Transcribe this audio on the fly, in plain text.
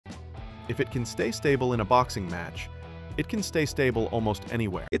If it can stay stable in a boxing match, it can stay stable almost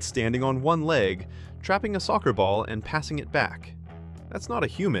anywhere. It's standing on one leg, trapping a soccer ball and passing it back. That's not a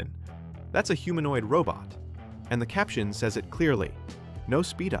human. That's a humanoid robot. And the caption says it clearly. No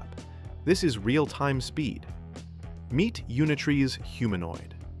speed up. This is real-time speed. Meet Unitree's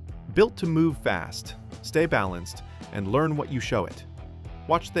Humanoid. Built to move fast, stay balanced, and learn what you show it.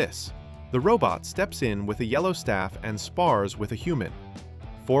 Watch this. The robot steps in with a yellow staff and spars with a human.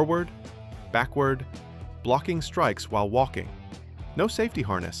 Forward, backward, blocking strikes while walking. No safety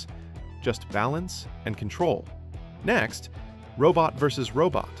harness, just balance and control. Next, robot versus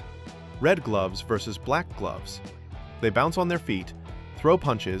robot. Red gloves versus black gloves. They bounce on their feet, throw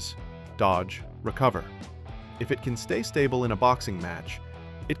punches, dodge, recover. If it can stay stable in a boxing match,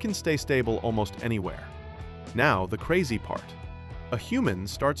 it can stay stable almost anywhere. Now, the crazy part. A human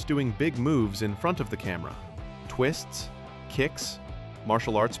starts doing big moves in front of the camera. Twists, kicks,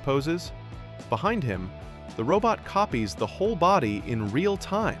 martial arts poses. Behind him, the robot copies the whole body in real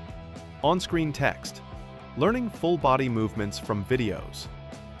time. On-screen text. Learning full body movements from videos.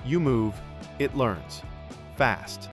 You move, it learns. Fast.